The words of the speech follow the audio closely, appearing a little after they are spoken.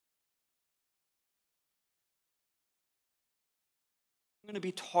We're going to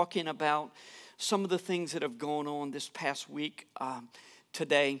be talking about some of the things that have gone on this past week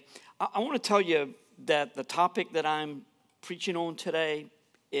today. I want to tell you that the topic that I'm preaching on today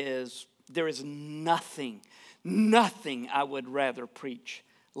is there is nothing I would rather preach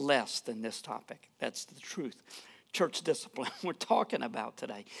less than this topic. That's the truth. Church discipline we're talking about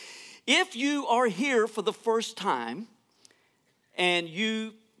today. If you are here for the first time and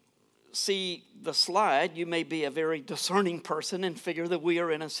you see the slide, you may be a very discerning person and figure that we are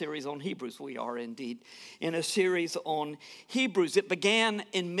in a series on Hebrews. We are indeed in a series on Hebrews. It began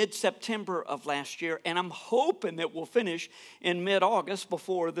in mid-September of last year, and I'm hoping that we'll finish in mid-August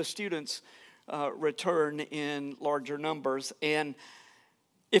before the students return in larger numbers. And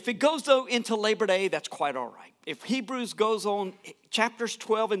if it goes, though, into Labor Day, that's quite all right. If Hebrews goes on, chapters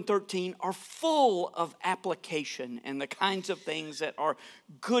 12 and 13 are full of application and the kinds of things that are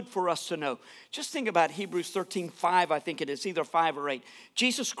good for us to know. Just think about Hebrews 13:5, I think it is, either 5 or 8.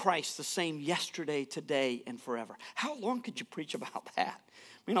 Jesus Christ, the same yesterday, today, and forever. How long could you preach about that?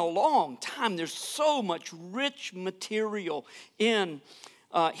 I mean, a long time. There's so much rich material in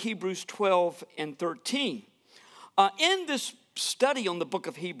Hebrews 12 and 13. In this study on the book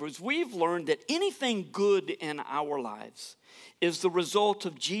of Hebrews, we've learned that anything good in our lives is the result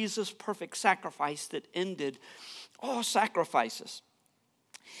of Jesus' perfect sacrifice that ended all sacrifices.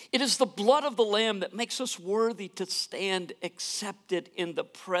 It is the blood of the Lamb that makes us worthy to stand accepted in the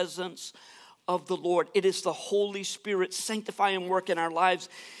presence of the Lord. It is the Holy Spirit sanctifying work in our lives,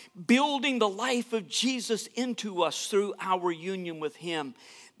 building the life of Jesus into us through our union with Him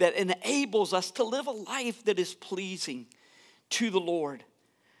that enables us to live a life that is pleasing to the Lord.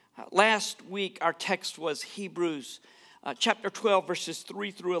 Last week, our text was Hebrews chapter 12, verses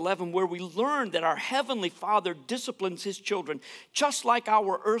 3 through 11, where we learned that our Heavenly Father disciplines His children, just like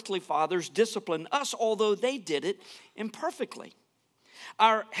our earthly fathers discipline us, although they did it imperfectly.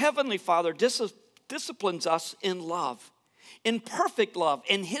 Our Heavenly Father disciplines us in love, in perfect love,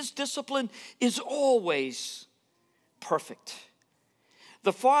 and His discipline is always perfect.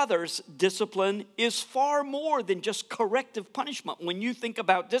 The Father's discipline is far more than just corrective punishment. When you think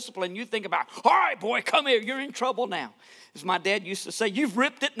about discipline, you think about, all right, boy, come here, you're in trouble now. As my dad used to say, you've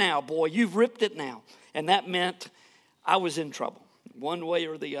ripped it now, boy, you've ripped it now. And that meant I was in trouble. One way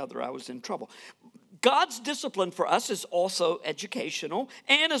or the other, I was in trouble. God's discipline for us is also educational.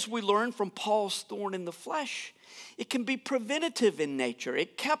 And as we learn from Paul's thorn in the flesh, it can be preventative in nature.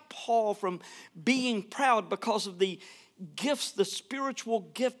 It kept Paul from being proud because of the gifts, the spiritual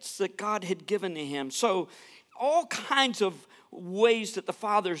gifts that God had given to him. So all kinds of ways that the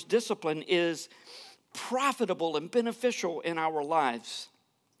Father's discipline is profitable and beneficial in our lives.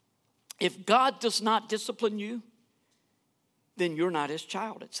 If God does not discipline you, then you're not His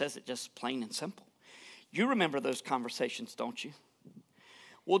child. It says it just plain and simple. You remember those conversations, don't you?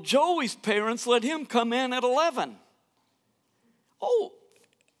 Well, Joey's parents let him come in at 11. Oh,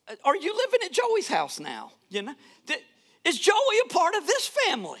 are you living at Joey's house now? You know, is Joey a part of this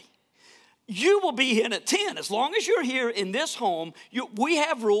family? You will be in at 10. As long as you're here in this home, we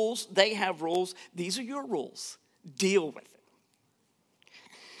have rules, they have rules. These are your rules. Deal with it.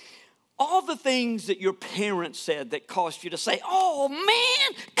 All the things that your parents said that caused you to say, oh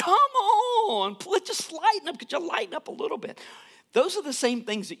man, come on, let's just lighten up. Could you lighten up a little bit? Those are the same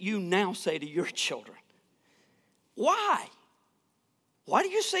things that you now say to your children. Why? Why do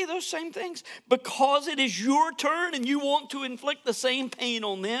you say those same things? Because it is your turn and you want to inflict the same pain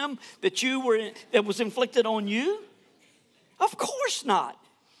on them that was inflicted on you? Of course not.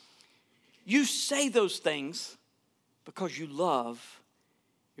 You say those things because you love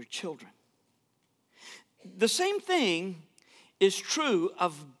your children. The same thing is true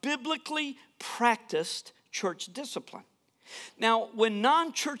of biblically practiced church discipline. Now, when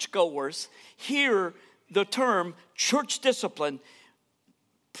non-churchgoers hear the term church discipline,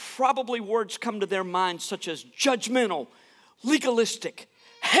 probably words come to their minds such as judgmental, legalistic,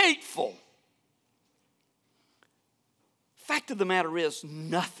 hateful. Fact of the matter is,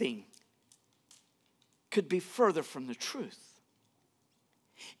 nothing could be further from the truth.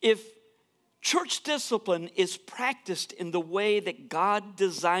 If church discipline is practiced in the way that God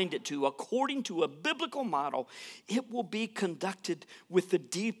designed it to, according to a biblical model, it will be conducted with the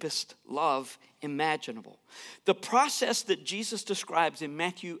deepest love imaginable. The process that Jesus describes in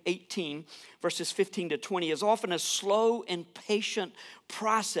Matthew 18, verses 15 to 20, is often a slow and patient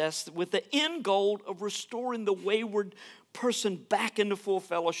process with the end goal of restoring the wayward person back into full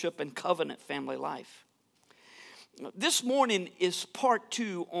fellowship and covenant family life. This morning is part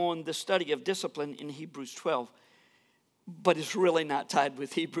 2 on the study of discipline in Hebrews 12. but it's really not tied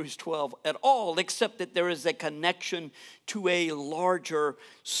with Hebrews 12 at all, except that there is a connection to a larger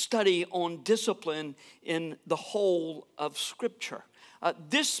study on discipline in the whole of Scripture.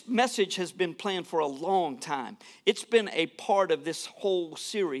 This message has been planned for a long time. It's been a part of this whole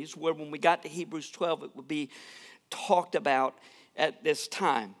series where when we got to Hebrews 12, it would be talked about at this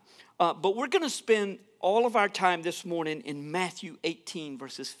time. But we're going to spend all of our time this morning in Matthew 18,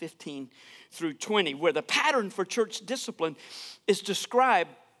 verses 15 through 20, where the pattern for church discipline is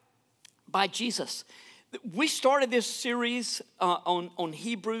described by Jesus. We started this series on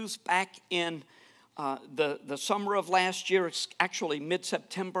Hebrews back in the summer of last year. It's actually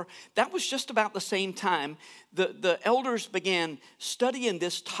mid-September. That was just about the same time the elders began studying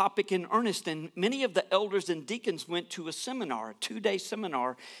this topic in earnest, and many of the elders and deacons went to a seminar, a 2-day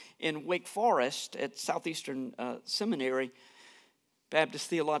seminar in Wake Forest at Southeastern Seminary, Baptist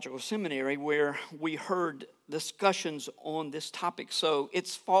Theological Seminary, where we heard discussions on this topic. So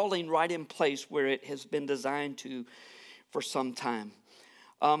it's falling right in place where it has been designed to for some time.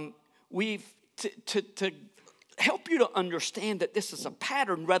 To help you to understand that this is a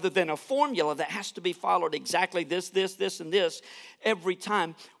pattern rather than a formula that has to be followed exactly this, and this every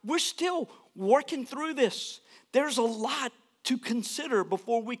time, we're still working through this. There's a lot to consider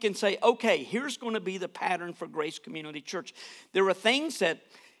before we can say, okay, here's going to be the pattern for Grace Community Church. There are things that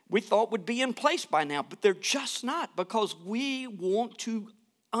we thought would be in place by now, but they're just not, because we want to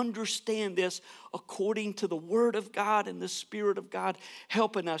understand this according to the Word of God and the Spirit of God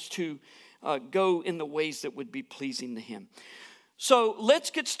helping us to go in the ways that would be pleasing to Him. So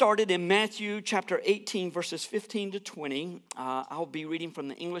let's get started in Matthew chapter 18, verses 15 to 20. I'll be reading from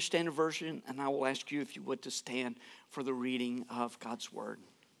the English Standard Version, and I will ask you if you would to stand for the reading of God's Word.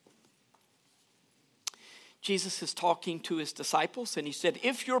 Jesus is talking to His disciples, and He said,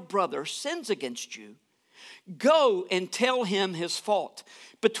 if your brother sins against you, go and tell him his fault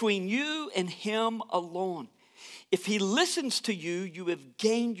between you and him alone. If he listens to you, you have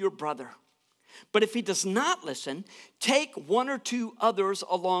gained your brother. But if he does not listen, take 1 or 2 others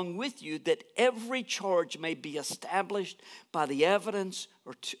along with you, that every charge may be established by the evidence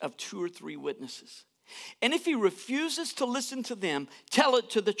of 2 or 3 witnesses. And if he refuses to listen to them, tell it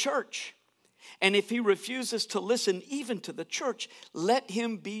to the church. And if he refuses to listen even to the church, let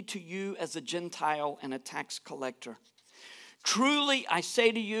him be to you as a Gentile and a tax collector. Truly, I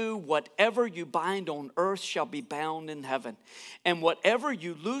say to you, whatever you bind on earth shall be bound in heaven, and whatever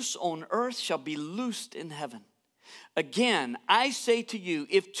you loose on earth shall be loosed in heaven. Again, I say to you,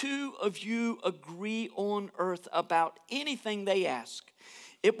 if 2 of you agree on earth about anything they ask,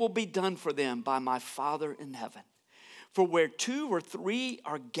 it will be done for them by my Father in heaven. For where 2 or 3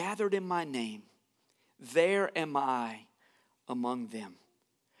 are gathered in my name, there am I among them.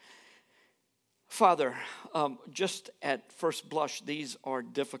 Father, just at first blush, these are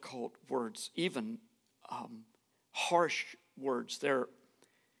difficult words, even harsh words. They're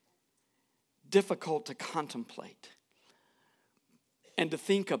difficult to contemplate and to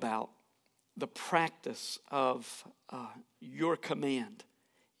think about the practice of your command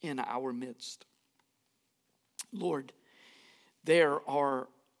in our midst. Lord, there are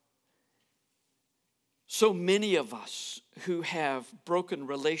so many of us who have broken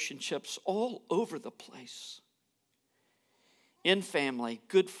relationships all over the place. In family,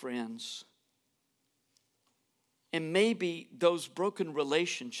 good friends. And maybe those broken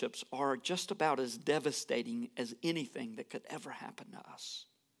relationships are just about as devastating as anything that could ever happen to us.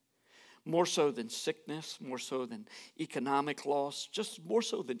 More so than sickness, more so than economic loss, just more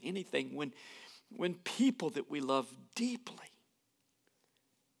so than anything when people that we love deeply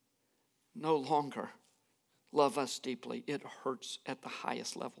no longer love us deeply. It hurts at the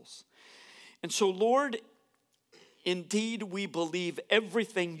highest levels. And so, Lord, indeed we believe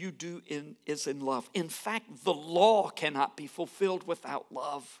everything you do is in love. In fact, the law cannot be fulfilled without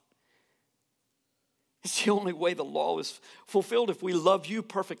love. It's the only way the law is fulfilled, if we love you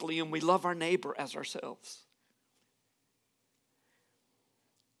perfectly and we love our neighbor as ourselves.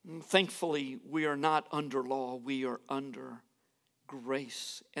 And thankfully, we are not under law, we are under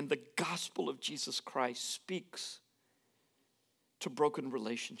grace. And the gospel of Jesus Christ speaks to broken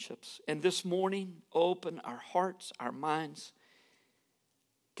relationships. And this morning, open our hearts, our minds.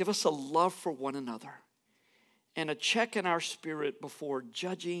 Give us a love for one another and a check in our spirit before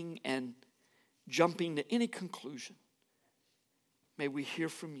judging and jumping to any conclusion. May we hear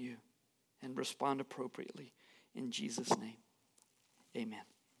from you and respond appropriately. In Jesus' name, amen.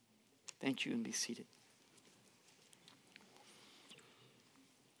 Thank you, and be seated.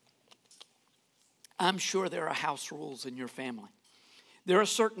 I'm sure there are house rules in your family. There are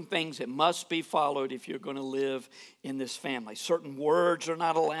certain things that must be followed if you're going to live in this family. Certain words are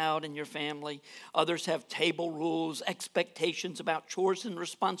not allowed in your family. Others have table rules, expectations about chores and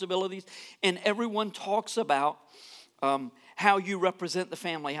responsibilities. And everyone talks about how you represent the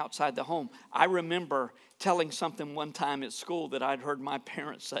family outside the home. I remember telling something one time at school that I'd heard my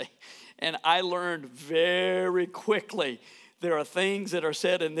parents say. And I learned very quickly there are things that are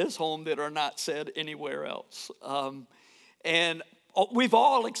said in this home that are not said anywhere else. And we've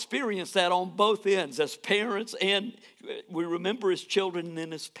all experienced that on both ends, as parents, and we remember as children and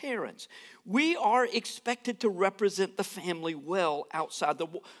then as parents. We are expected to represent the family well outside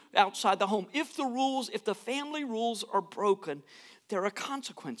the home. If the family rules are broken, there are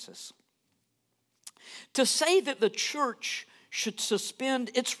consequences. To say that the church should suspend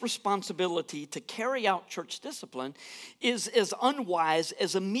its responsibility to carry out church discipline is as unwise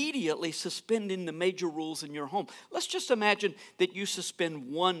as immediately suspending the major rules in your home. Let's just imagine that you suspend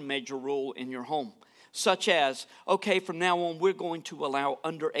one major rule in your home, such as, okay, from now on, we're going to allow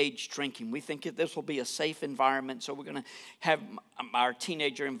underage drinking. We think this will be a safe environment, so we're going to have our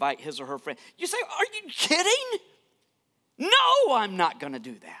teenager invite his or her friend. You say, are you kidding? No, I'm not going to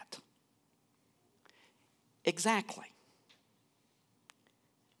do that. Exactly.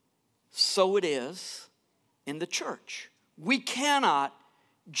 So it is in the church. We cannot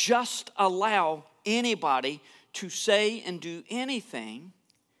just allow anybody to say and do anything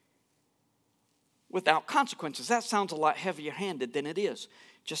without consequences. That sounds a lot heavier-handed than it is.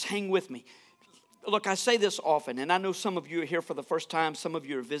 Just hang with me. Look, I say this often, and I know some of you are here for the first time. Some of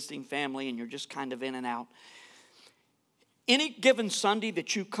you are visiting family, and you're just kind of in and out. Any given Sunday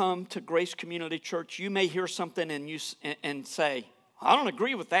that you come to Grace Community Church, you may hear something and say, I don't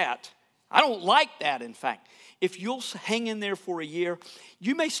agree with that. I don't like that, in fact. If you'll hang in there for a year,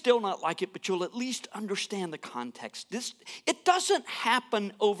 you may still not like it, but you'll at least understand the context. It doesn't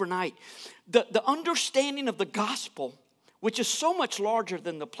happen overnight. The understanding of the gospel, which is so much larger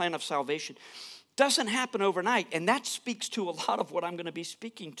than the plan of salvation, doesn't happen overnight. And that speaks to a lot of what I'm going to be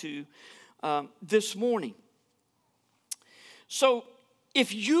speaking to this morning. So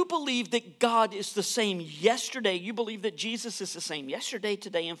if you believe that God is the same yesterday, you believe that Jesus is the same yesterday,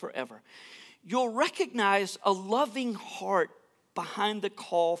 today, and forever, you'll recognize a loving heart behind the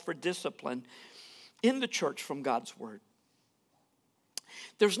call for discipline in the church from God's word.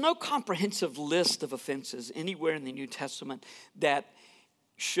 There's no comprehensive list of offenses anywhere in the New Testament that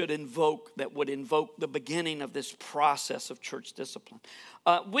would invoke the beginning of this process of church discipline,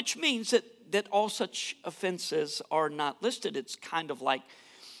 which means that all such offenses are not listed. It's kind of like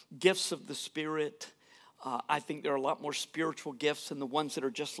gifts of the Spirit. I think there are a lot more spiritual gifts than the ones that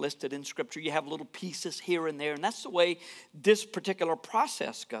are just listed in Scripture. You have little pieces here and there, and that's the way this particular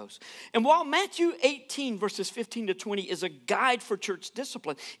process goes. And while Matthew 18, verses 15 to 20 is a guide for church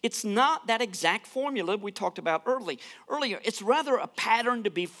discipline, it's not that exact formula we talked about earlier. It's rather a pattern to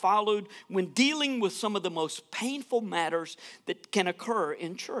be followed when dealing with some of the most painful matters that can occur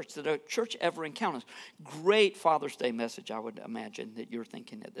in church, that a church ever encounters. Great Father's Day message, I would imagine, that you're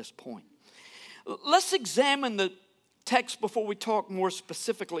thinking at this point. Let's examine the text before we talk more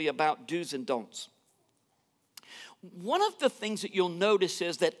specifically about do's and don'ts. One of the things that you'll notice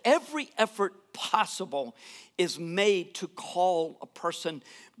is that every effort possible is made to call a person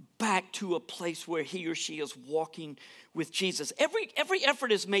back to a place where he or she is walking with Jesus. Every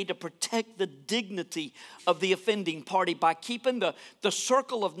effort is made to protect the dignity of the offending party by keeping the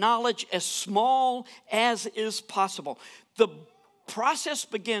circle of knowledge as small as is possible. The process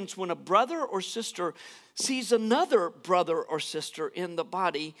begins when a brother or sister sees another brother or sister in the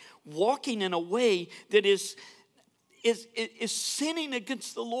body walking in a way that is sinning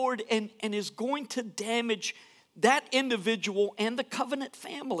against the Lord and is going to damage that individual and the covenant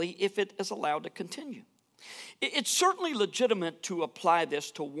family if it is allowed to continue. It's certainly legitimate to apply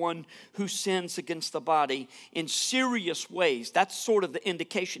this to one who sins against the body in serious ways. That's sort of the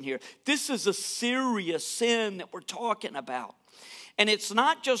indication here. This is a serious sin that we're talking about. And it's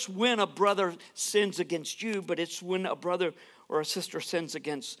not just when a brother sins against you, but it's when a brother or a sister sins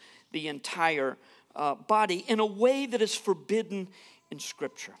against the entire body in a way that is forbidden in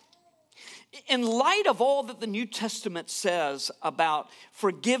Scripture. In light of all that the New Testament says about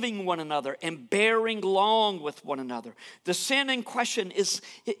forgiving one another and bearing long with one another, the sin in question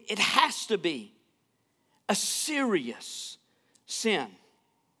it has to be a serious sin.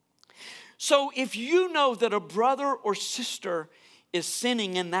 So if you know that a brother or sister is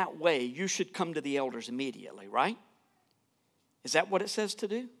sinning in that way, you should come to the elders immediately, right? Is that what it says to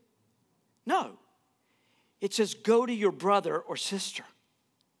do? No. It says go to your brother or sister.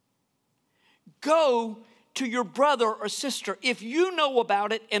 Go to your brother or sister, if you know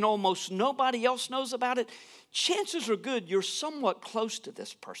about it and almost nobody else knows about it, chances are good you're somewhat close to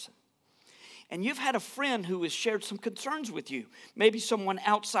this person. And you've had a friend who has shared some concerns with you, maybe someone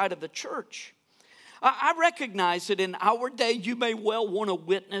outside of the church. I recognize that in our day, you may well want a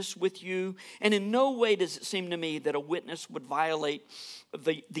witness with you, and in no way does it seem to me that a witness would violate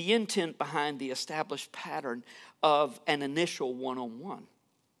the intent behind the established pattern of an initial one-on-one.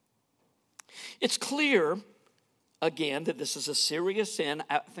 It's clear, again, that this is a serious sin.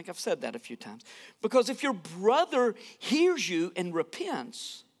 I think I've said that a few times. Because if your brother hears you and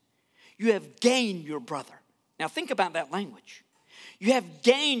repents, you have gained your brother. Now think about that language. You have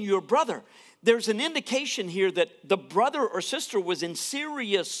gained your brother. There's an indication here that the brother or sister was in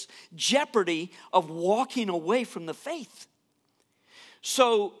serious jeopardy of walking away from the faith.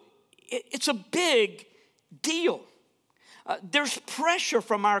 So it's a big deal. There's pressure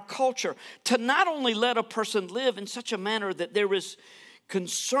from our culture to not only let a person live in such a manner that there is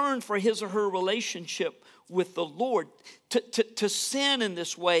concern for his or her relationship with the Lord, to sin in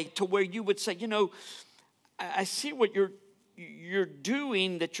this way to where you would say, I see what you're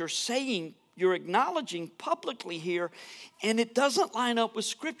doing, that you're saying, you're acknowledging publicly here, and it doesn't line up with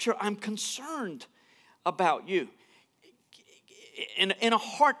Scripture. I'm concerned about you. In a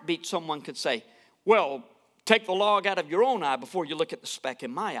heartbeat, someone could say, well, take the log out of your own eye before you look at the speck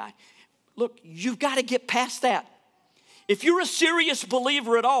in my eye. Look, you've got to get past that. If you're a serious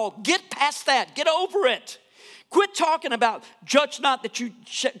believer at all, get past that. Get over it. Quit talking about judge not that you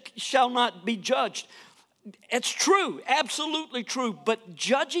shall not be judged. It's true, absolutely true. But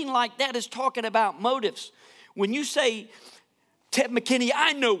judging like that is talking about motives. When you say, Ted McKinney,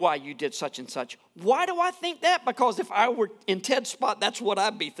 I know why you did such and such. Why do I think that? Because if I were in Ted's spot, that's what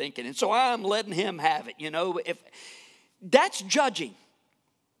I'd be thinking. And so I'm letting him have it, If that's judging.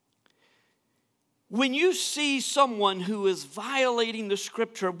 When you see someone who is violating the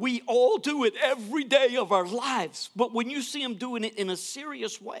Scripture, we all do it every day of our lives. But when you see them doing it in a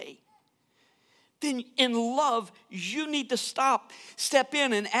serious way, then in love, you need to step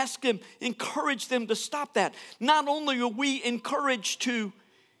in and ask them, encourage them to stop that. Not only are we encouraged to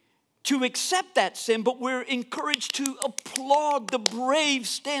accept that sin, but we're encouraged to applaud the brave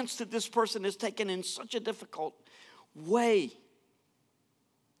stance that this person has taken in such a difficult way.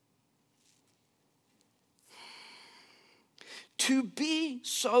 To be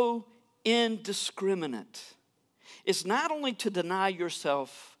so indiscriminate is not only to deny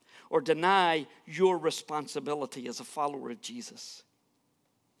yourself or deny your responsibility as a follower of Jesus.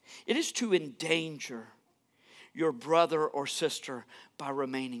 It is to endanger your brother or sister by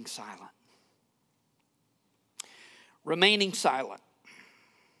remaining silent. Remaining silent.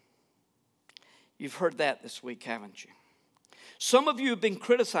 You've heard that this week, haven't you? Some of you have been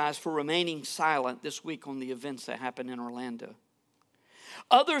criticized for remaining silent this week on the events that happened in Orlando.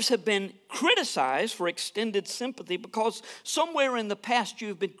 Others have been criticized for extended sympathy because somewhere in the past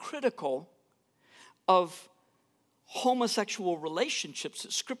you've been critical of homosexual relationships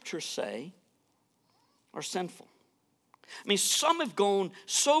that scriptures say are sinful. I mean, some have gone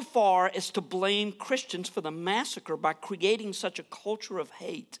so far as to blame Christians for the massacre by creating such a culture of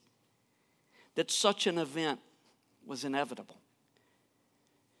hate that such an event was inevitable.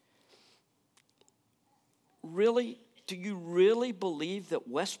 Really? Do you really believe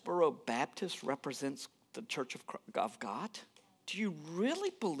that Westboro Baptist represents the Church of God? Do you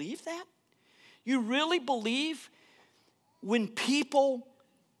really believe that? You really believe when people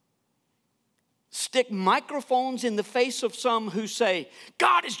stick microphones in the face of some who say,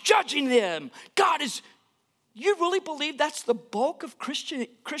 God is judging them, you really believe that's the bulk of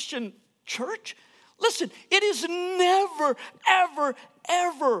Christian church? Listen, it is never, ever,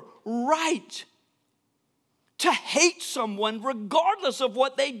 ever right to hate someone regardless of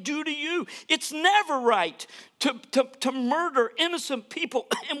what they do to you. It's never right to murder innocent people.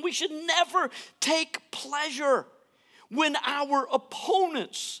 And we should never take pleasure when our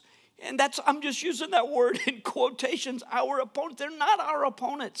opponents, and I'm just using that word in quotations, our opponents, they're not our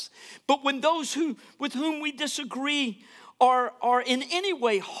opponents. But when those with whom we disagree are in any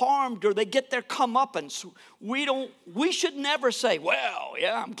way harmed or they get their comeuppance, we should never say, well,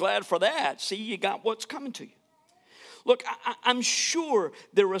 yeah, I'm glad for that. See, you got what's coming to you. Look, I'm sure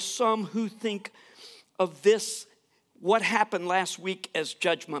there are some who think of this, what happened last week, as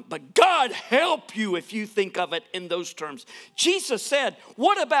judgment. But God help you if you think of it in those terms. Jesus said,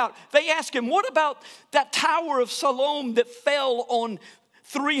 they asked him, what about that Tower of Siloam that fell on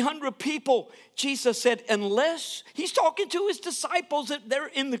 300 people? Jesus said, he's talking to his disciples that they're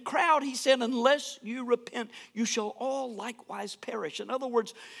in the crowd. He said, unless you repent, you shall all likewise perish. In other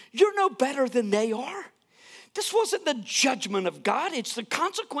words, you're no better than they are. This wasn't the judgment of God. It's the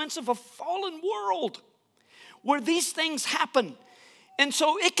consequence of a fallen world where these things happen. And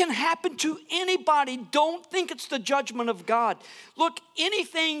so it can happen to anybody. Don't think it's the judgment of God. Look,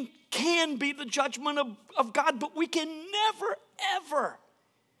 anything can be the judgment of God, but we can never, ever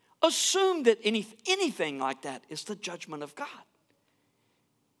assume that anything like that is the judgment of God.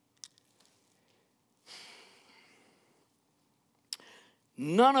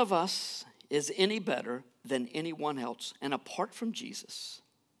 None of us is any better than anyone else. And apart from Jesus,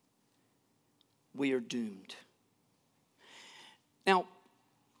 we are doomed. Now,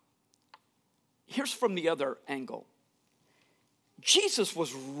 here's from the other angle. Jesus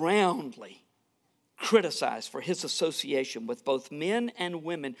was roundly criticized for his association with both men and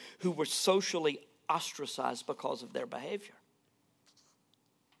women who were socially ostracized because of their behavior.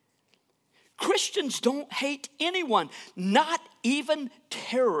 Christians don't hate anyone, not even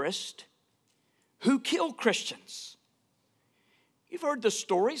terrorists who kill Christians. You've heard the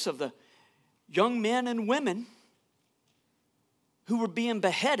stories of the young men and women who were being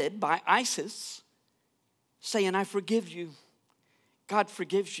beheaded by ISIS, saying, I forgive you. God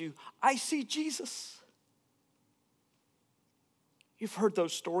forgives you. I see Jesus. You've heard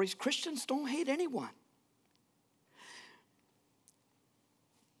those stories. Christians don't hate anyone.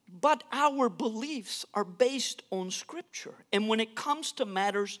 But our beliefs are based on Scripture. And when it comes to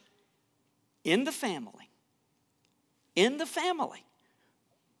matters in the family,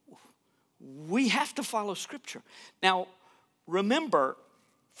 we have to follow Scripture. Now, remember,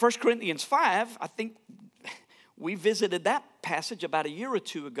 1 Corinthians 5, I think we visited that passage about a year or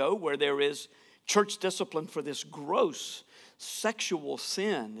two ago where there is church discipline for this gross sexual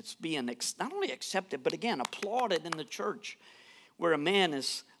sin. It's being not only accepted, but again, applauded in the church, where a man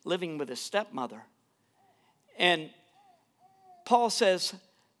is living with his stepmother. And Paul says,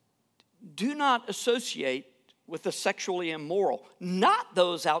 do not associate with the sexually immoral, not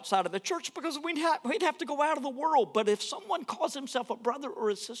those outside of the church, because we'd have to go out of the world. But if someone calls himself a brother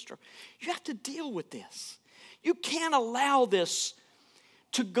or a sister, you have to deal with this. You can't allow this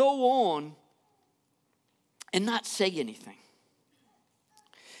to go on and not say anything.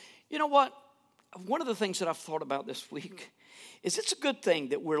 You know what? One of the things that I've thought about this week is it's a good thing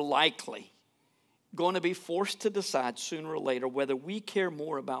that we're likely going to be forced to decide sooner or later whether we care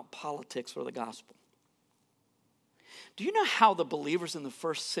more about politics or the gospel. Do you know how the believers in the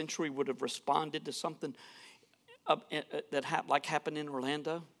first century would have responded to something that happened in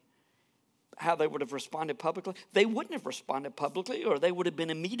Orlando? How they would have responded publicly? They wouldn't have responded publicly, or they would have been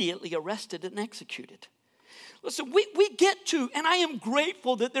immediately arrested and executed. Listen, we get to, and I am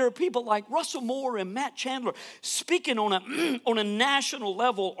grateful that there are people like Russell Moore and Matt Chandler speaking on a national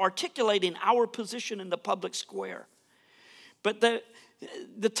level, articulating our position in the public square. But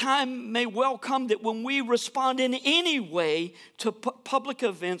the time may well come that when we respond in any way to public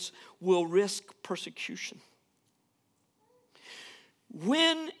events, we'll risk persecution.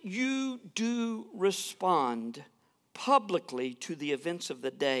 When you do respond publicly to the events of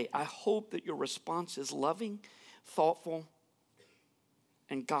the day, I hope that your response is loving, thoughtful,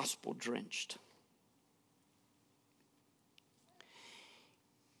 and gospel-drenched.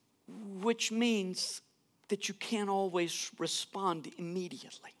 Which means that you can't always respond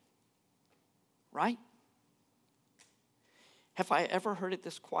immediately. Right? Have I ever heard it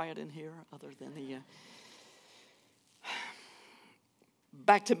this quiet in here other than the...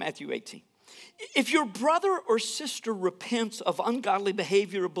 Back to Matthew 18. If your brother or sister repents of ungodly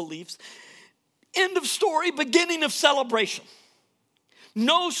behavior or beliefs, end of story, beginning of celebration.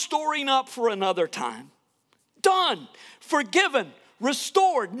 No storing up for another time. Done. Forgiven.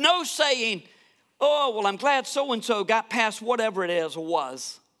 Restored. No saying, oh, well, I'm glad so-and-so got past whatever it is or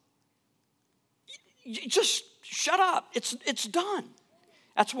was. Just shut up. It's done.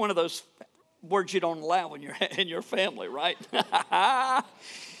 That's one of those words you don't allow in your family, right?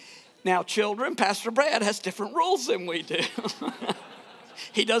 Now, children, Pastor Brad has different rules than we do.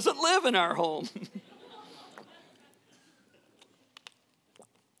 He doesn't live in our home.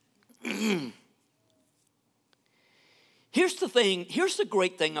 Here's the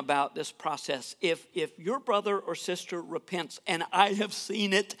great thing about this process. If your brother or sister repents, and I have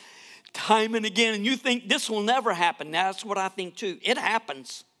seen it time and again, and you think this will never happen, now that's what I think too. It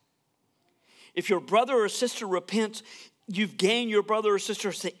happens. If your brother or sister repents, you've gained your brother or sister.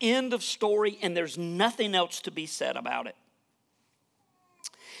 It's the end of story, and there's nothing else to be said about it.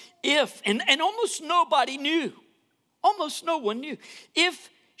 And almost nobody knew, almost no one knew. If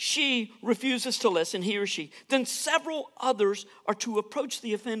she refuses to listen, he or she, then several others are to approach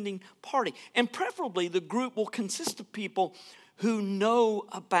the offending party. And preferably the group will consist of people who know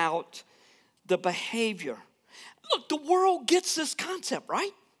about the behavior. Look, the world gets this concept,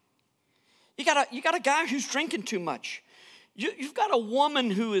 right? You got a guy who's drinking too much. You've got a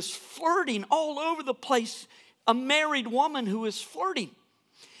woman who is flirting all over the place, a married woman who is flirting.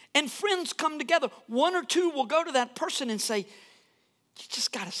 And friends come together. One or two will go to that person and say, you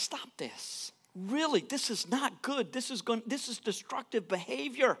just got to stop this. Really, this is not good. This is destructive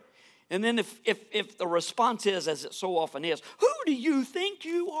behavior. And then if the response is, as it so often is, who do you think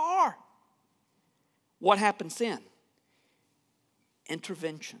you are? What happens then?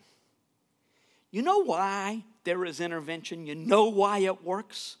 Intervention. You know why there is intervention? You know why it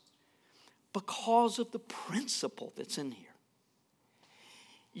works? Because of the principle that's in here.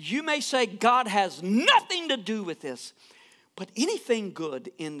 You may say God has nothing to do with this, but anything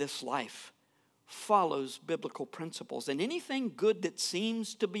good in this life follows biblical principles. And anything good that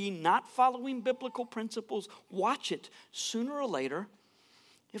seems to be not following biblical principles, watch it. Sooner or later,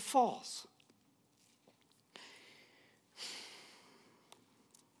 it falls.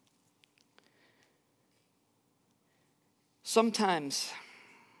 Sometimes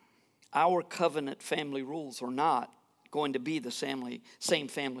our covenant family rules are not going to be the same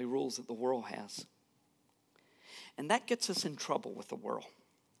family rules that the world has. And that gets us in trouble with the world.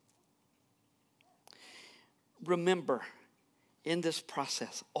 Remember, in this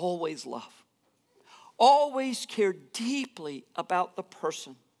process, always love. Always care deeply about the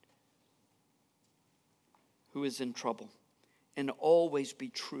person who is in trouble. And always be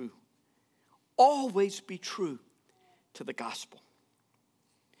true. Always be true to the gospel.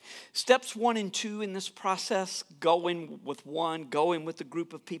 Steps 1 and 2 in this process, going with one, going with a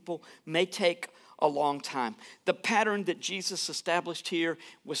group of people, may take a long time. The pattern that Jesus established here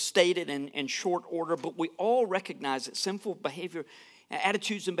was stated in short order, but we all recognize that sinful behavior,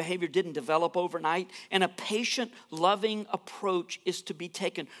 attitudes and behavior didn't develop overnight, and a patient, loving approach is to be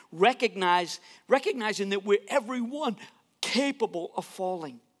taken. Recognizing that we're everyone capable of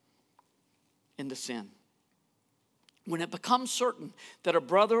falling into sin. When it becomes certain that a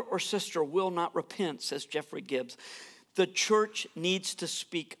brother or sister will not repent, says Jeffrey Gibbs, the church needs to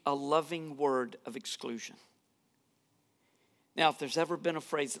speak a loving word of exclusion. Now, if there's ever been a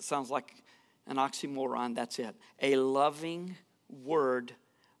phrase that sounds like an oxymoron, that's it. A loving word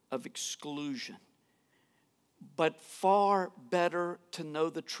of exclusion. But far better to know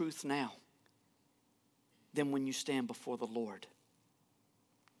the truth now than when you stand before the Lord.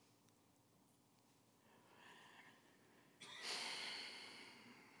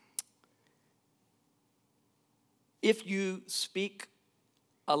 If you speak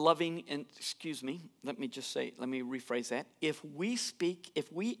a loving, let me rephrase that. If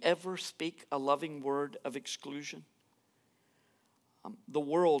we ever speak a loving word of exclusion, the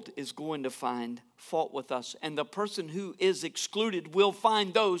world is going to find fault with us. And the person who is excluded will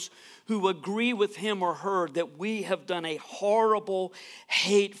find those who agree with him or her that we have done a horrible,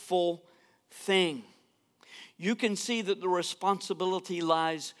 hateful thing. You can see that the responsibility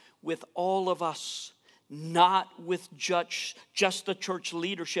lies with all of us, not with just the church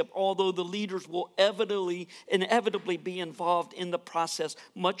leadership, although the leaders will inevitably be involved in the process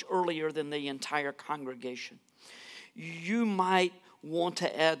much earlier than the entire congregation. You might want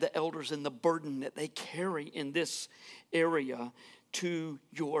to add the elders and the burden that they carry in this area to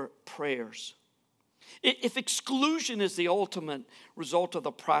your prayers. If exclusion is the ultimate result of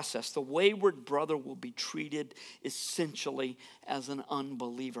the process, the wayward brother will be treated essentially as an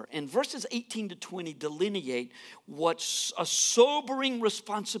unbeliever. And verses 18 to 20 delineate what a sobering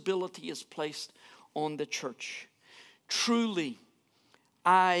responsibility is placed on the church. Truly,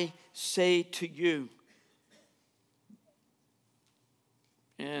 I say to you,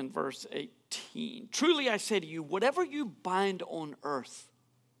 in verse 18, truly I say to you, whatever you bind on earth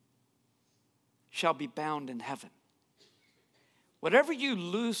shall be bound in heaven. Whatever you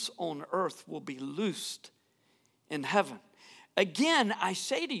loose on earth will be loosed in heaven. Again, I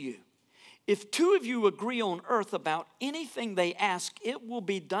say to you, if two of you agree on earth about anything they ask, it will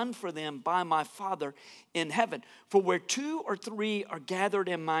be done for them by my Father in heaven. For where 2 or 3 are gathered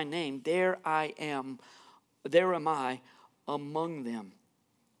in my name, there am I among them.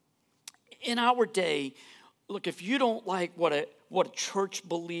 In our day, look, if you don't like what a church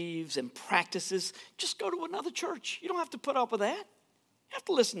believes and practices, just go to another church. You don't have to put up with that. You have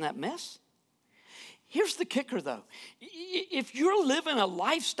to listen to that mess. Here's the kicker, though. If you're living a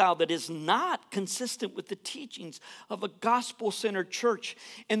lifestyle that is not consistent with the teachings of a gospel-centered church,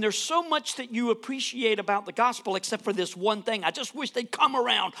 and there's so much that you appreciate about the gospel except for this one thing, I just wish they'd come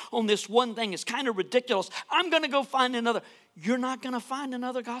around on this one thing. It's kind of ridiculous. I'm going to go find another. You're not going to find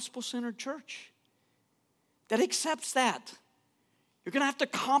another gospel-centered church that accepts that. You're going to have to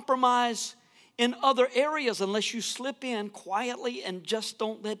compromise in other areas unless you slip in quietly and just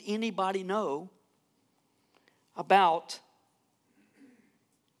don't let anybody know about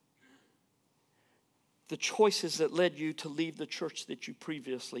the choices that led you to leave the church that you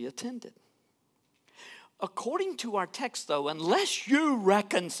previously attended. According to our text, though, unless you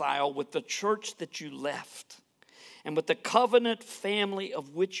reconcile with the church that you left and with the covenant family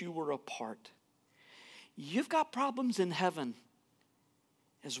of which you were a part, you've got problems in heaven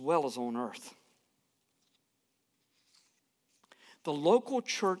as well as on earth. The local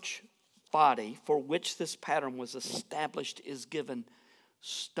church body for which this pattern was established is given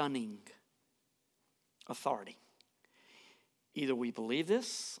stunning authority. Either we believe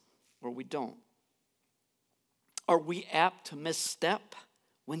this or we don't. Are we apt to misstep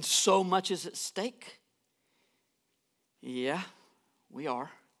when so much is at stake? Yeah, we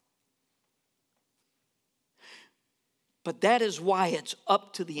are. But that is why it's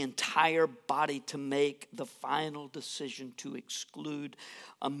up to the entire body to make the final decision to exclude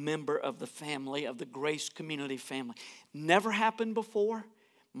a member of the family, of the Grace Community family. Never happened before.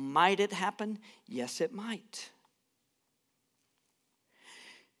 Might it happen? Yes, it might.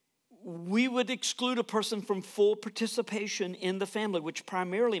 We would exclude a person from full participation in the family, which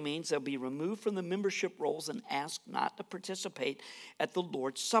primarily means they'll be removed from the membership rolls and asked not to participate at the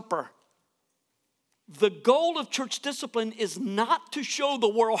Lord's Supper. The goal of church discipline is not to show the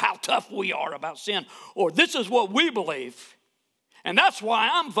world how tough we are about sin, or this is what we believe, and that's why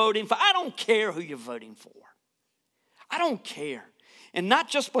I'm voting for. I don't care who you're voting for. I don't care. And not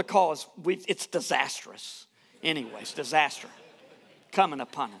just because it's disastrous. Anyways, disaster coming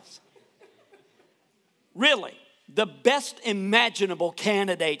upon us. Really, the best imaginable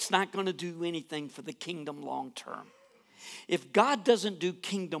candidate's not going to do anything for the kingdom long term. If God doesn't do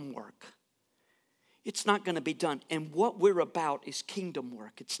kingdom work, it's not going to be done. And what we're about is kingdom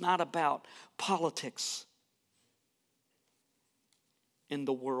work. It's not about politics in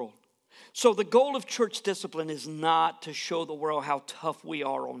the world. So the goal of church discipline is not to show the world how tough we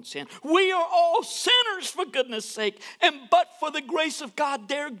are on sin. We are all sinners, for goodness sake. And but for the grace of God,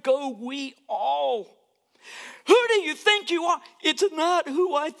 there go we all. Who do you think you are? It's not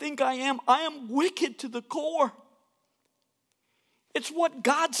who I think I am. I am wicked to the core. It's what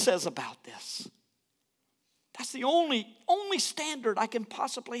God says about this. That's the only standard I can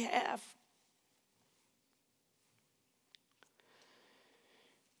possibly have.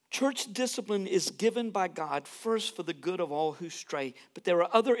 Church discipline is given by God first for the good of all who stray, but there are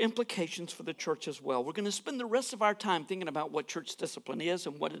other implications for the church as well. We're going to spend the rest of our time thinking about what church discipline is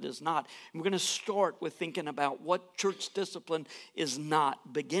and what it is not. And we're going to start with thinking about what church discipline is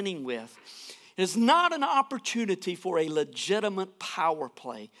not, beginning with. It is not an opportunity for a legitimate power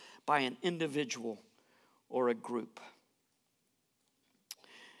play by an individual or a group.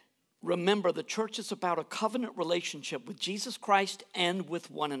 Remember, the church is about a covenant relationship with Jesus Christ and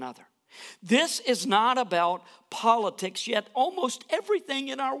with one another. This is not about politics, yet almost everything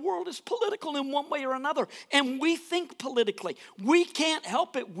in our world is political in one way or another. And we think politically. We can't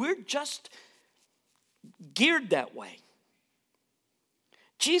help it. We're just geared that way.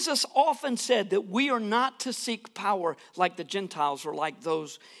 Jesus often said that we are not to seek power like the Gentiles or like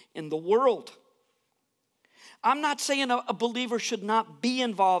those in the world. I'm not saying a believer should not be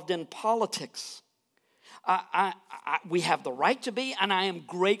involved in politics. We have the right to be, and I am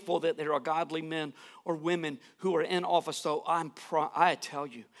grateful that there are godly men or women who are in office. So I tell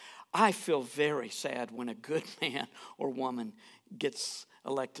you, I feel very sad when a good man or woman gets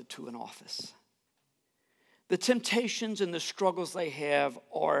elected to an office. The temptations and the struggles they have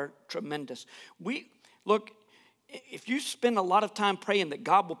are tremendous. Look, if you spend a lot of time praying that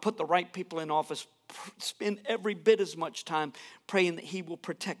God will put the right people in office, spend every bit as much time praying that He will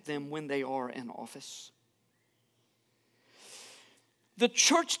protect them when they are in office. The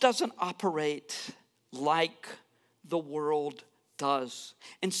church doesn't operate like the world does.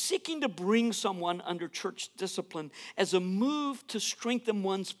 And seeking to bring someone under church discipline as a move to strengthen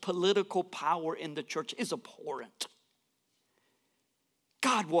one's political power in the church is abhorrent.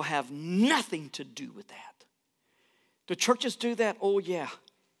 God will have nothing to do with that. Do churches do that? Oh, yeah.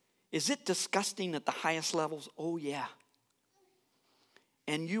 Is it disgusting at the highest levels? Oh, yeah.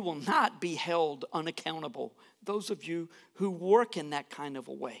 And you will not be held unaccountable, those of you who work in that kind of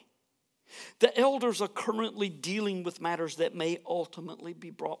a way. The elders are currently dealing with matters that may ultimately be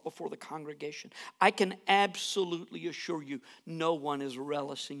brought before the congregation. I can absolutely assure you no one is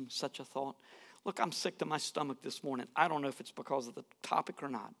relishing such a thought. Look, I'm sick to my stomach this morning. I don't know if it's because of the topic or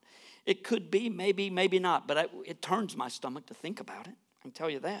not. It could be, maybe not, but it turns my stomach to think about it. I can tell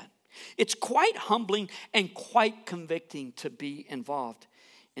you that. It's quite humbling and quite convicting to be involved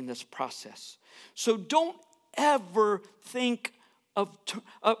in this process. So don't ever think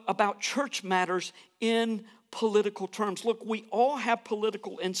about church matters in political terms. Look, we all have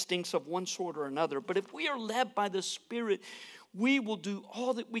political instincts of one sort or another, but if we are led by the Spirit, we will do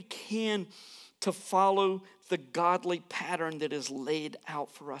all that we can to follow the godly pattern that is laid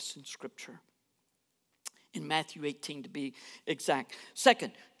out for us in Scripture. In Matthew 18, to be exact.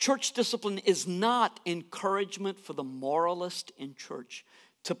 Second, church discipline is not encouragement for the moralist in church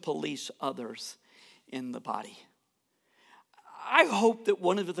to police others in the body. I hope that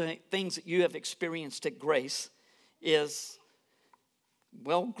one of the things that you have experienced at Grace is,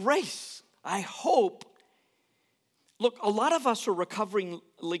 well, grace. I hope. Look, a lot of us are recovering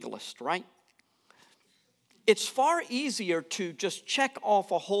legalists, right? It's far easier to just check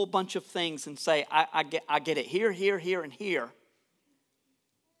off a whole bunch of things and say, I get it here, here, here, and here.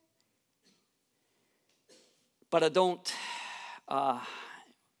 But I don't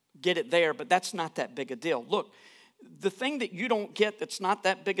get it there, but that's not that big a deal. Look, the thing that you don't get that's not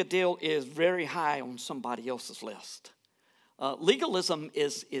that big a deal is very high on somebody else's list. Legalism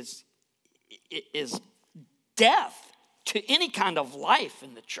is death to any kind of life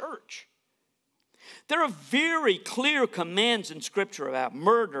in the church. There are very clear commands in Scripture about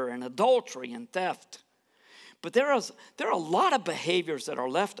murder and adultery and theft. But there are a lot of behaviors that are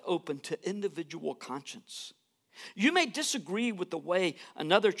left open to individual conscience. You may disagree with the way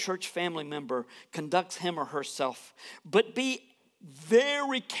another church family member conducts him or herself, but be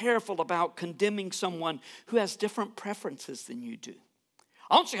very careful about condemning someone who has different preferences than you do.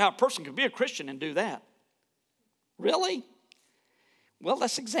 I don't see how a person can be a Christian and do that. Really? Well,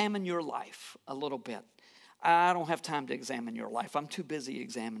 let's examine your life a little bit. I don't have time to examine your life. I'm too busy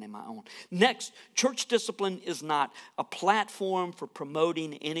examining my own. Next, church discipline is not a platform for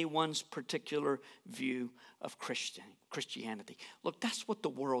promoting anyone's particular view of Christianity. Look, that's what the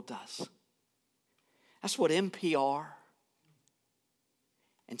world does. That's what NPR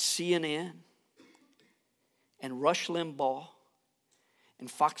and CNN and Rush Limbaugh and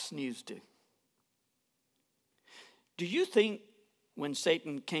Fox News do. Do you think when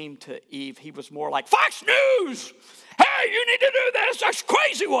Satan came to Eve, he was more like, Fox News, hey, you need to do this, that's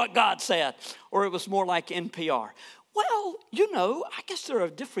crazy what God said? Or it was more like NPR? Well, I guess there are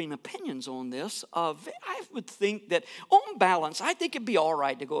differing opinions on this. I would think that on balance, I think it'd be all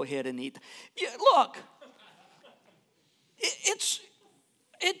right to go ahead and eat. Look, it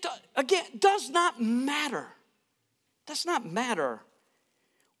does not matter. Does not matter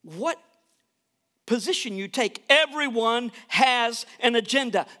what position you take. Everyone has an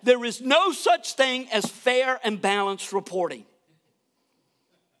agenda. There is no such thing as fair and balanced reporting.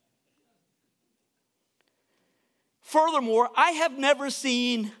 Furthermore, I have never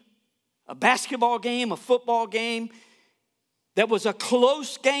seen a basketball game, a football game that was a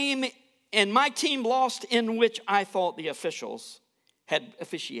close game and my team lost in which I thought the officials had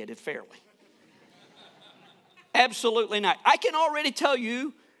officiated fairly. Absolutely not. I can already tell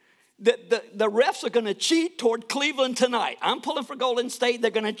you that the refs are going to cheat toward Cleveland tonight. I'm pulling for Golden State.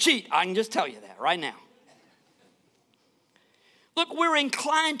 They're going to cheat. I can just tell you that right now. Look, we're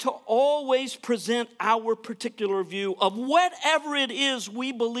inclined to always present our particular view of whatever it is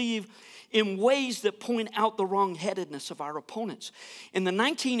we believe in ways that point out the wrong-headedness of our opponents. In the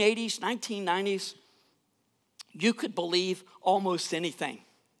 1980s, 1990s, you could believe almost anything.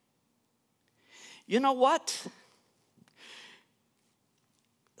 You know what?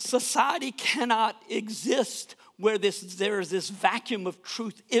 Society cannot exist where there is this vacuum of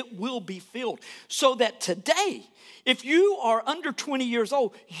truth. It will be filled. So that today, if you are under 20 years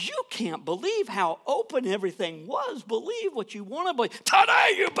old, you can't believe how open everything was. Believe what you want to believe.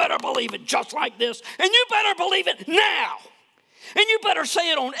 Today, you better believe it just like this. And you better believe it now. And you better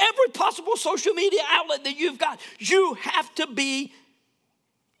say it on every possible social media outlet that you've got. You have to be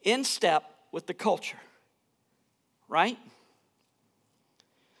in step with the culture. Right?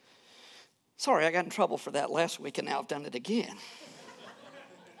 Sorry, I got in trouble for that last week, and now I've done it again.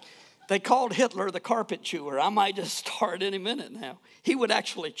 They called Hitler the carpet chewer. I might just start any minute now. He would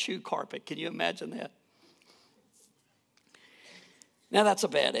actually chew carpet. Can you imagine that? Now, that's a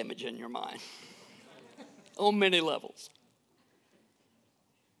bad image in your mind on many levels.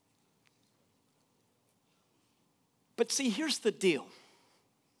 But see, here's the deal.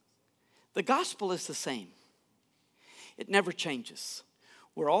 The gospel is the same. It never changes.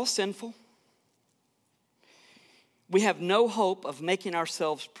 We're all sinful. We have no hope of making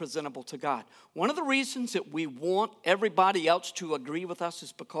ourselves presentable to God. One of the reasons that we want everybody else to agree with us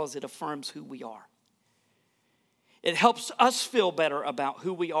is because it affirms who we are. It helps us feel better about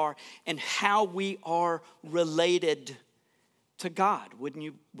who we are and how we are related to God. Wouldn't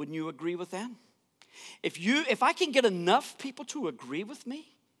you agree with that? If I can get enough people to agree with me,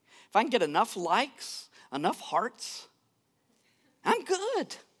 if I can get enough likes, enough hearts, I'm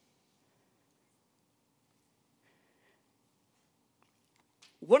good.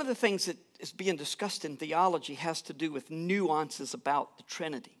 One of the things that is being discussed in theology has to do with nuances about the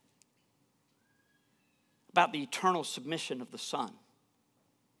Trinity, about the eternal submission of the Son.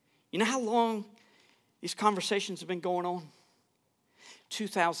 You know how long these conversations have been going on?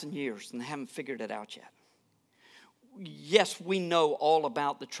 2,000 years, and they haven't figured it out yet. Yes, we know all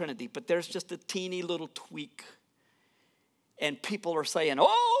about the Trinity, but there's just a teeny little tweak. And people are saying,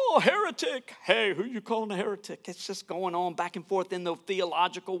 oh, heretic. Hey, who you calling a heretic? It's just going on back and forth in the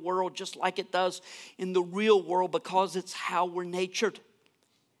theological world just like it does in the real world because it's how we're natured.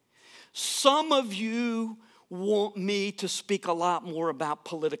 Some of you want me to speak a lot more about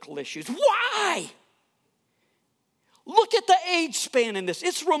political issues. Why? Look at the age span in this.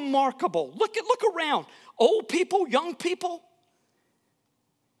 It's remarkable. Look around. Old people, young people,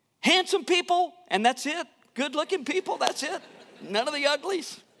 handsome people, and that's it. Good-looking people, that's it. None of the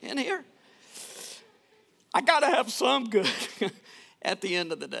uglies in here. I got to have some good at the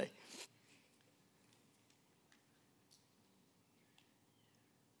end of the day.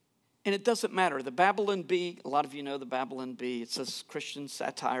 And it doesn't matter. The Babylon Bee, a lot of you know the Babylon Bee. It's a Christian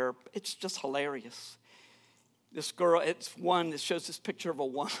satire. It's just hilarious. This girl, it's one that shows this picture of a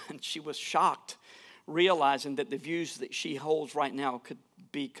woman. She was shocked, realizing that the views that she holds right now could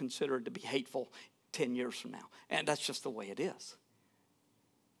be considered to be hateful 10 years from now. And that's just the way it is.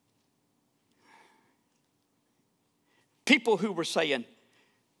 People who were saying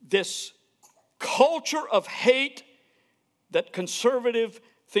this culture of hate that conservative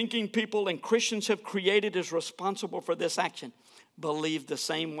thinking people and Christians have created is responsible for this action believed the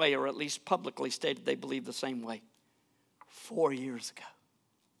same way, or at least publicly stated they believed the same way 4 years ago.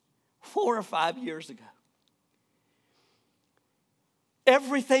 4 or 5 years ago.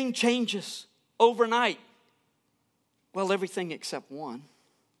 Everything changes overnight. Well, everything except one.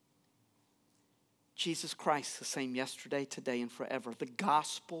 Jesus Christ, the same yesterday, today, and forever. The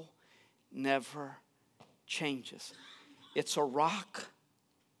gospel never changes. It's a rock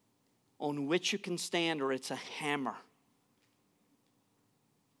on which you can stand, or it's a hammer.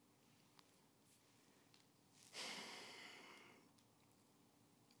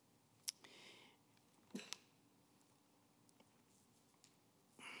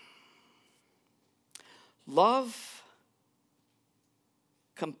 Love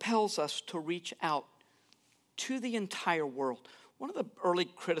compels us to reach out to the entire world. One of the early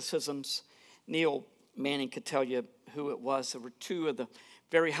criticisms, Neil Manning could tell you who it was. There were two of the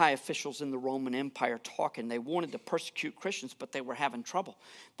very high officials in the Roman Empire talking. They wanted to persecute Christians, but they were having trouble.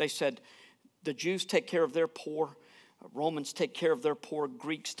 They said, the Jews take care of their poor, Romans take care of their poor,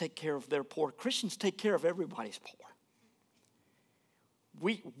 Greeks take care of their poor, Christians take care of everybody's poor.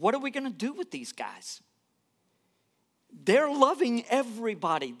 What are we going to do with these guys? They're loving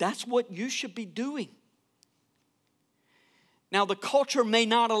everybody. That's what you should be doing. Now, the culture may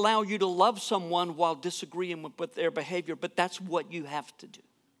not allow you to love someone while disagreeing with their behavior, but that's what you have to do.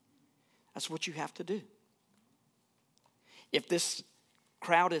 That's what you have to do. If this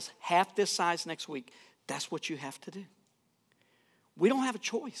crowd is half this size next week, that's what you have to do. We don't have a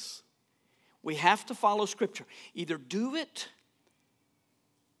choice. We have to follow Scripture. Either do it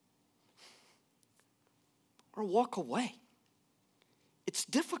or walk away. It's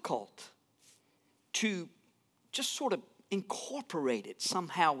difficult to just sort of incorporate it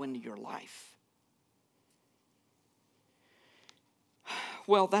somehow into your life.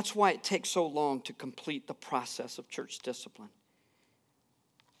 Well, that's why it takes so long to complete the process of church discipline.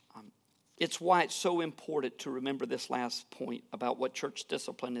 It's why it's so important to remember this last point about what church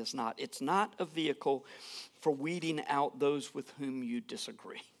discipline is not. It's not a vehicle for weeding out those with whom you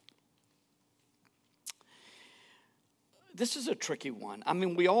disagree. This is a tricky one. I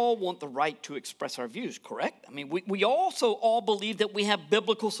mean, we all want the right to express our views, correct? I mean, we also all believe that we have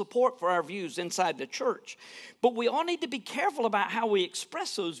biblical support for our views inside the church. But we all need to be careful about how we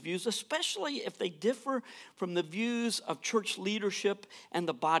express those views, especially if they differ from the views of church leadership and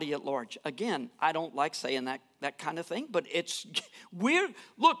the body at large. Again, I don't like saying that kind of thing, but it's weird.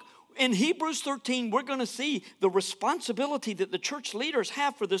 Look, in Hebrews 13, we're going to see the responsibility that the church leaders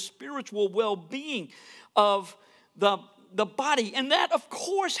have for the spiritual well-being of the body. And that, of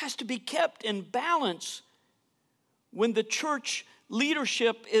course, has to be kept in balance when the church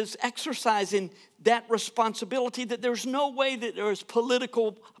leadership is exercising that responsibility, that there's no way that there's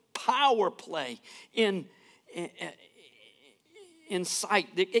political power play in in sight.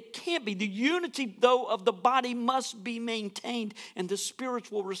 It can't be. The unity, though, of the body must be maintained, and the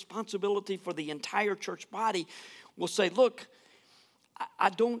spiritual responsibility for the entire church body will say, look, I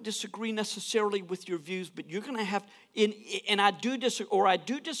don't disagree necessarily with your views, but you're going to have, I do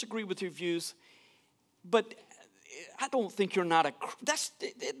disagree with your views, but I don't think you're not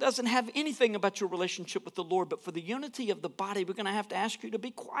it doesn't have anything about your relationship with the Lord, but for the unity of the body, we're going to have to ask you to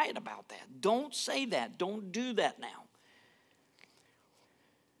be quiet about that. Don't say that. Don't do that now.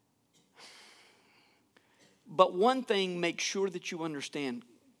 But one thing, make sure that you understand,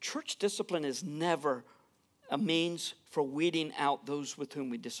 church discipline is never a means for weeding out those with whom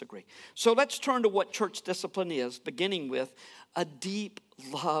we disagree. So let's turn to what church discipline is, beginning with a deep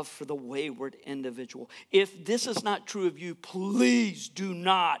love for the wayward individual. If this is not true of you, please do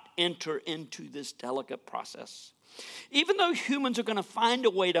not enter into this delicate process. Even though humans are going to find a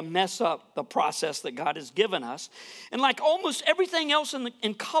way to mess up the process that God has given us, and like almost everything else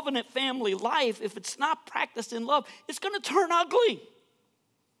in covenant family life, if it's not practiced in love, it's going to turn ugly.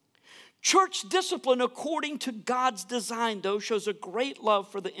 Church discipline, according to God's design, though, shows a great love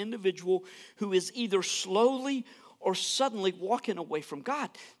for the individual who is either slowly or suddenly walking away from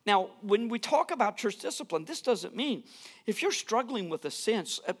God. Now, when we talk about church discipline, this doesn't mean if you're struggling with a sin,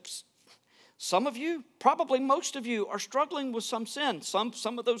 some of you, probably most of you, are struggling with some sin.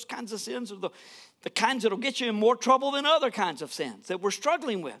 Some of those kinds of sins are the kinds that will get you in more trouble than other kinds of sins that we're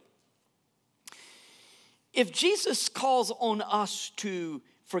struggling with. If Jesus calls on us to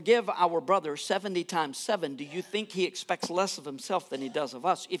forgive our brother 70 times 7, do you think he expects less of himself than he does of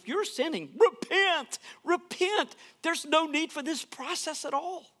us? If you're sinning, repent. There's no need for this process at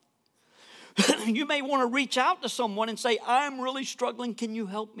all. You may want to reach out to someone and say, I'm really struggling. Can you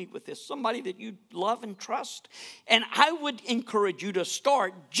help me with this? Somebody that you love and trust. And I would encourage you to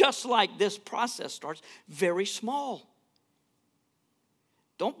start just like this process starts, very small.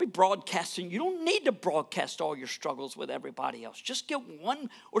 Don't be broadcasting. You don't need to broadcast all your struggles with everybody else. Just get one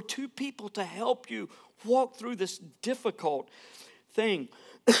or two people to help you walk through this difficult thing.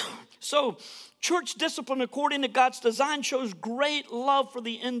 So, church discipline, according to God's design, shows great love for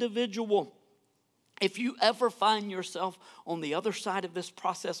the individual. If you ever find yourself on the other side of this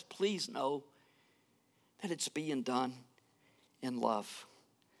process, please know that it's being done in love.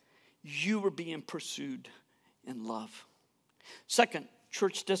 You are being pursued in love. Second,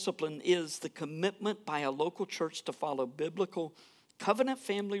 church discipline is the commitment by a local church to follow biblical covenant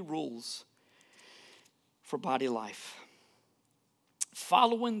family rules for body life.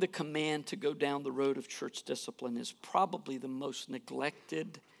 Following the command to go down the road of church discipline is probably the most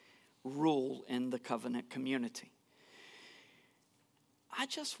neglected rule in the covenant community. I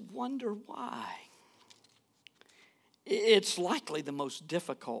just wonder why. It's likely the most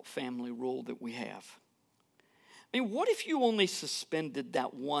difficult family rule that we have. I mean, what if you only suspended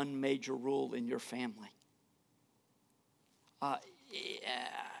that one major rule in your family?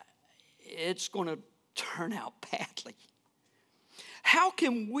 It's going to turn out badly. How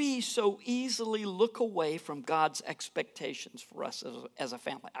can we so easily look away from God's expectations for us as a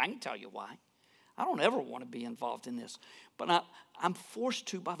family? I can tell you why. I don't ever want to be involved in this. But I'm forced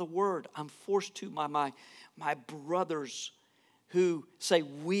to by the word. I'm forced to by my brothers who say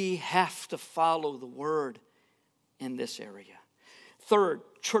we have to follow the word in this area. Third,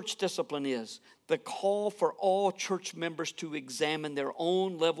 church discipline is the call for all church members to examine their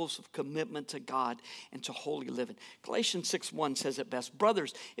own levels of commitment to God and to holy living. Galatians 6:1 says it best.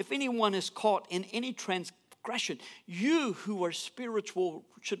 Brothers, if anyone is caught in any transgression, you who are spiritual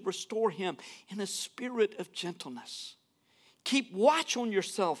should restore him in a spirit of gentleness. Keep watch on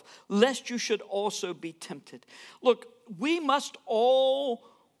yourself, lest you should also be tempted. Look, we must always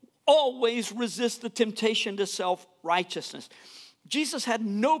resist the temptation to self-righteousness. Jesus had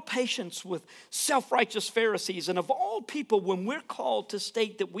no patience with self-righteous Pharisees. And of all people, when we're called to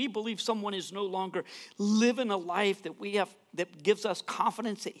state that we believe someone is no longer living a life that gives us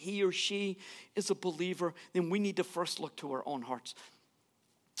confidence that he or she is a believer, then we need to first look to our own hearts.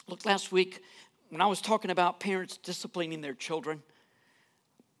 Look, last week, when I was talking about parents disciplining their children,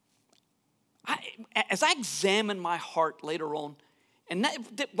 as I examined my heart later on, and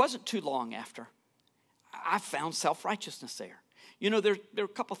that wasn't too long after, I found self-righteousness there. You know, there are a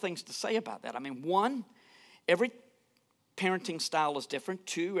couple things to say about that. I mean, one, every parenting style is different.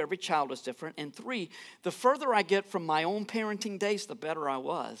 Two, every child is different. And three, the further I get from my own parenting days, the better I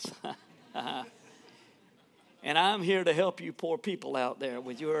was. And I'm here to help you poor people out there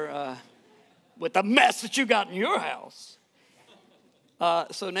with with the mess that you got in your house.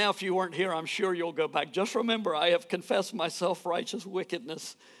 So now if you weren't here, I'm sure you'll go back. Just remember, I have confessed my self-righteous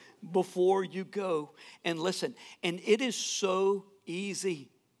wickedness before you go and listen. And it is so easy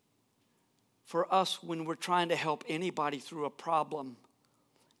for us when we're trying to help anybody through a problem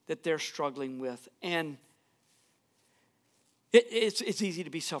that they're struggling with. And it's easy to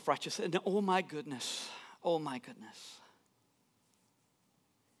be self-righteous. And oh my goodness. I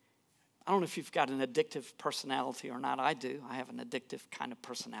don't know if you've got an addictive personality or not. I do. I have an addictive kind of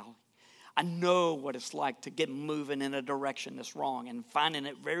personality. I know what it's like to get moving in a direction that's wrong and finding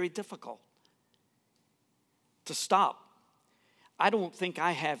it very difficult to stop. I don't think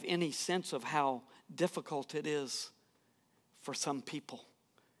I have any sense of how difficult it is for some people.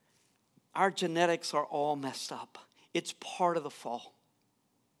 Our genetics are all messed up. It's part of the fall.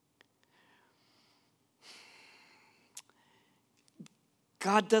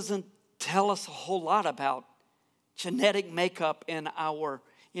 God doesn't tell us a whole lot about genetic makeup in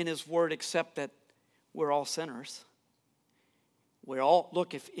His Word, except that we're all sinners. We're all,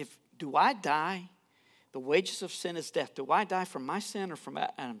 look, if do I die? The wages of sin is death. Do I die from my sin or from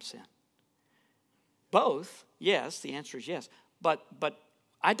Adam's sin? Both, yes. The answer is yes. But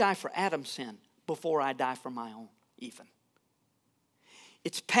I die for Adam's sin before I die for my own, even.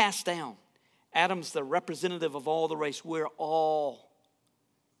 It's passed down. Adam's the representative of all the race. We're all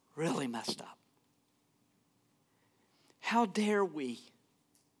really messed up. How dare we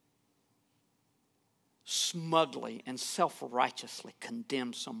smugly and self-righteously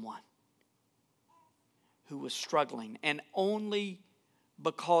condemn someone who was struggling, and only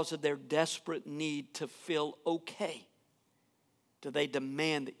because of their desperate need to feel okay do they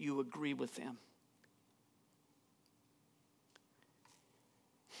demand that you agree with them.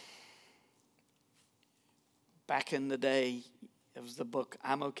 Back in the day, it was the book,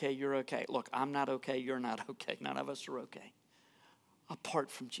 I'm okay, you're okay. Look, I'm not okay, you're not okay. None of us are okay apart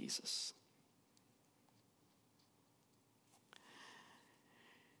from Jesus.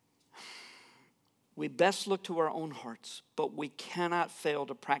 We best look to our own hearts, but we cannot fail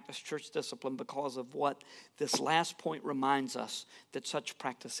to practice church discipline because of what this last point reminds us that such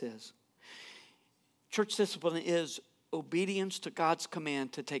practice is. Church discipline is obedience to God's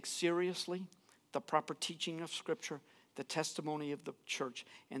command to take seriously the proper teaching of Scripture, the testimony of the church,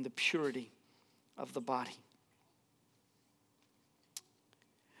 and the purity of the body.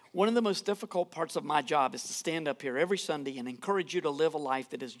 One of the most difficult parts of my job is to stand up here every Sunday and encourage you to live a life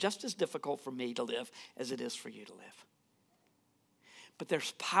that is just as difficult for me to live as it is for you to live. But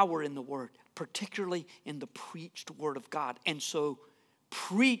there's power in the Word, particularly in the preached Word of God. And so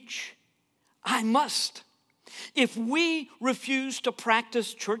preach, I must. If we refuse to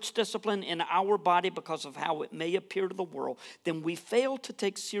practice church discipline in our body because of how it may appear to the world, then we fail to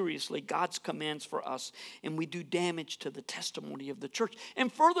take seriously God's commands for us, and we do damage to the testimony of the church.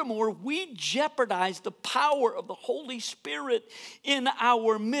 And furthermore, we jeopardize the power of the Holy Spirit in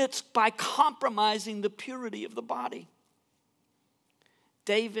our midst by compromising the purity of the body.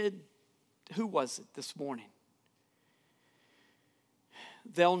 David, who was it this morning?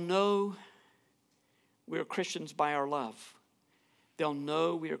 They'll know we are Christians by our love. They'll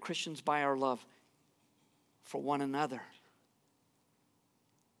know we are Christians by our love for one another.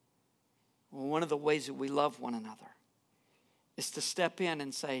 Well, one of the ways that we love one another is to step in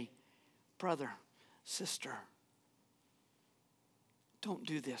and say, brother, sister, don't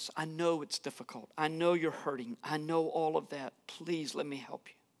do this. I know it's difficult. I know you're hurting. I know all of that. Please let me help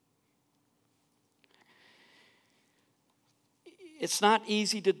you. It's not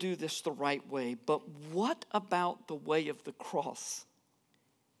easy to do this the right way, but what about the way of the cross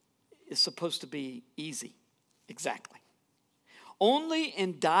is supposed to be easy? Exactly. Only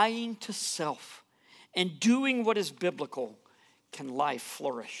in dying to self and doing what is biblical can life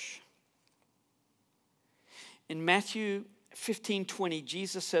flourish. In Matthew 15:20,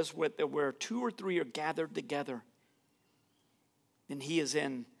 Jesus says where two or three are gathered together, then he is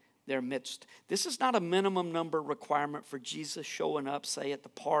in their midst. This is not a minimum number requirement for Jesus showing up, say, at the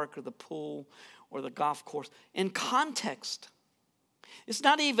park or the pool or the golf course. In context, it's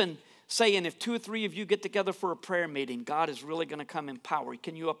not even saying if 2 or 3 of you get together for a prayer meeting, God is really going to come in power.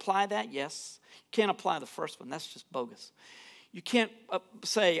 Can you apply that? Yes. You can't apply the first one. That's just bogus. You can't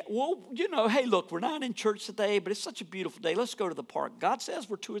say, well, hey, look, we're not in church today, but it's such a beautiful day. Let's go to the park. God says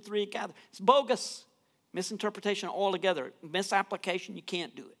we're 2 or 3 together. It's bogus. Misinterpretation altogether. Misapplication, you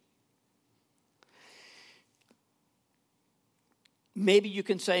can't do it. Maybe you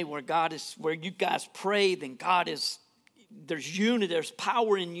can say where you guys pray, then there's unity, there's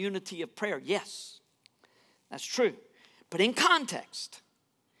power in unity of prayer. Yes, that's true. But in context,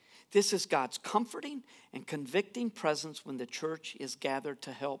 this is God's comforting and convicting presence when the church is gathered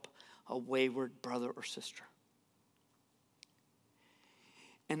to help a wayward brother or sister.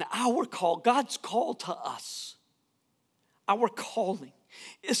 And God's call to us, our calling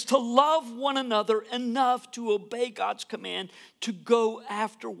is to love one another enough to obey God's command to go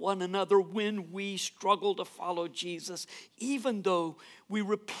after one another when we struggle to follow Jesus, even though we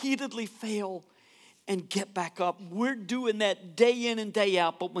repeatedly fail and get back up. We're doing that day in and day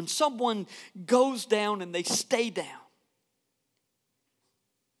out, but when someone goes down and they stay down,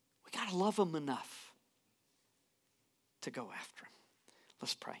 we got to love them enough to go after them.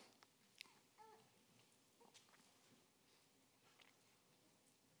 Let's pray.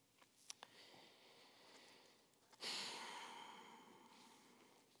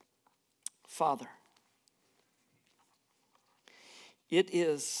 Father, it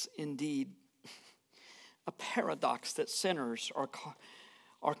is indeed a paradox that sinners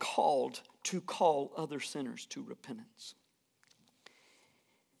are called to call other sinners to repentance.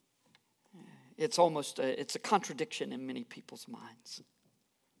 It's a contradiction in many people's minds.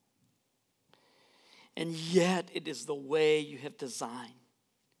 And yet it is the way you have designed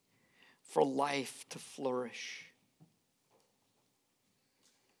for life to flourish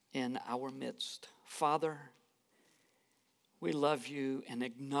in our midst. Father, we love you and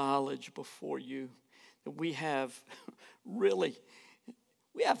acknowledge before you that we have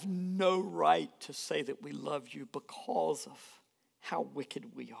no right to say that we love you because of how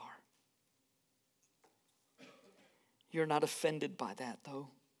wicked we are. You're not offended by that, though.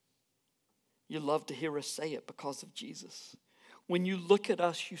 You love to hear us say it because of Jesus. When you look at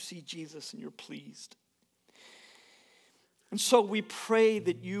us, you see Jesus and you're pleased. And so we pray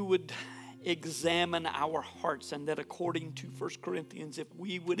that you would examine our hearts, and that according to 1 Corinthians, if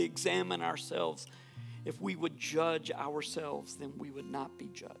we would examine ourselves, if we would judge ourselves, then we would not be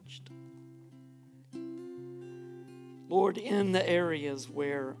judged. Lord, in the areas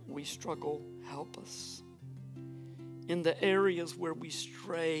where we struggle, help us. In the areas where we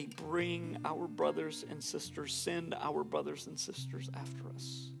stray, bring our brothers and sisters, send our brothers and sisters after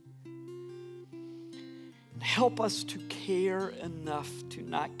us. Help us to care enough to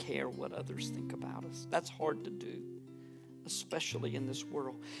not care what others think about us. That's hard to do, especially in this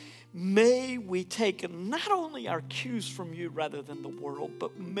world. May we take not only our cues from you rather than the world,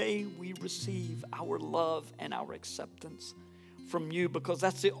 but may we receive our love and our acceptance from you, because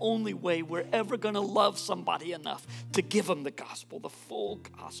that's the only way we're ever going to love somebody enough to give them the gospel, the full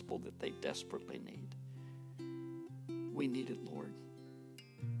gospel that they desperately need. We need it, Lord.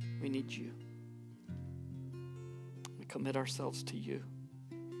 We need you. We commit ourselves to you,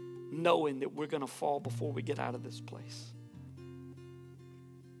 knowing that we're going to fall before we get out of this place.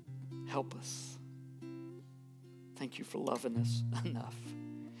 Help us. Thank you for loving us enough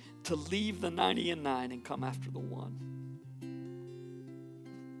to leave the 99 and come after the one.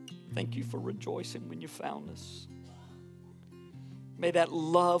 Thank you for rejoicing when you found us. May that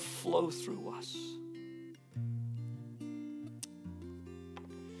love flow through us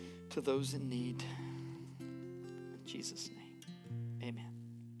to those in need. In Jesus' name, amen.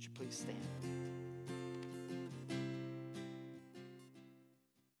 Would you please stand?